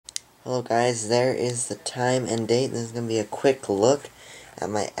Hello guys, there is the time and date. This is going to be a quick look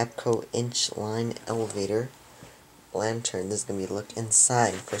at my EPCO InchLine elevator lantern. This is going to be a look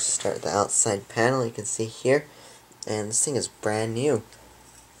inside. First start with the outside panel, you can see here, and this thing is brand new.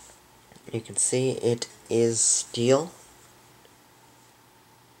 You can see it is steel,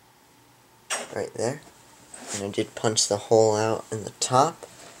 right there, and I did punch the hole out in the top,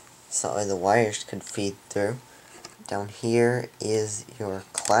 so that way the wires could feed through. Down here is your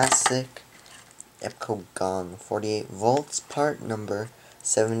classic EPCO gong, 48 volts, part number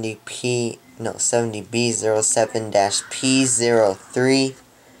 70B07-P03,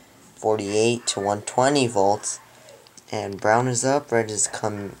 48 to 120 volts, and brown is up, red is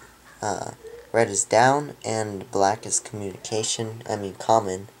down, and black is common,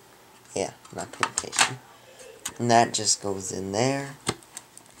 yeah, not communication, and that just goes in there.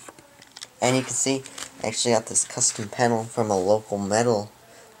 And you can see, I actually got this custom panel from a local metal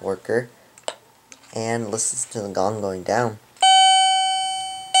worker, and listens to the gong going down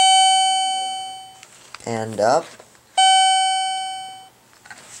and up.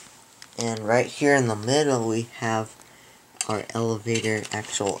 And right here in the middle we have our elevator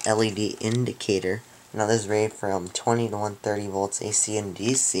actual LED indicator. Now this is rated from 20 to 130 volts AC and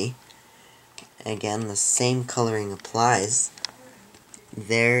DC. Again, the same coloring applies.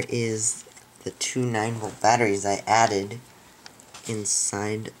 There is the two 9-volt batteries I added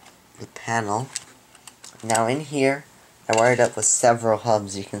inside the panel. Now in here, I wired up with several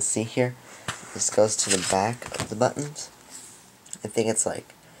hubs. You can see here, this goes to the back of the buttons. I think it's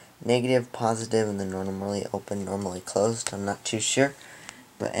like negative, positive, and then normally open, normally closed. I'm not too sure.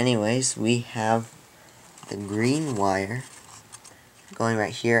 But anyways, we have the green wire going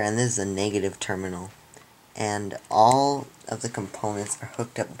right here, and this is a negative terminal. And all of the components are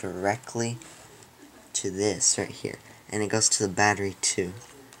hooked up directly to this right here. And it goes to the battery too.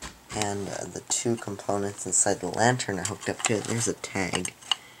 And the two components inside the lantern are hooked up to it. There's a tag.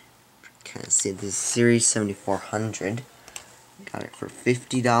 Kind of see this is Series 7400. Got it for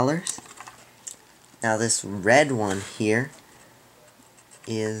 $50. Now this red one here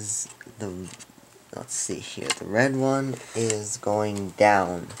is the, let's see here, the red one is going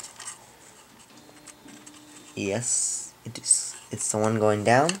down. Yes, it is. It's the one going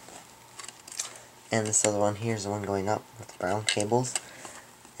down. And this other one here is the one going up with the brown cables.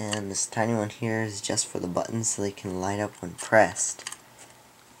 And this tiny one here is just for the buttons so they can light up when pressed.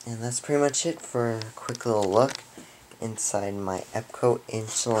 And that's pretty much it for a quick little look inside my EPCO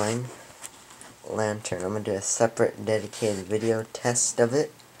InchLine Lantern. I'm going to do a separate dedicated video test of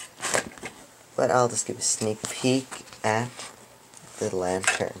it, but I'll just give a sneak peek at the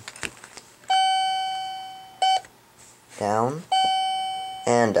lantern. Down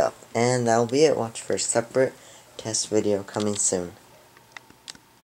and up. And that'll be it. Watch for a separate test video coming soon.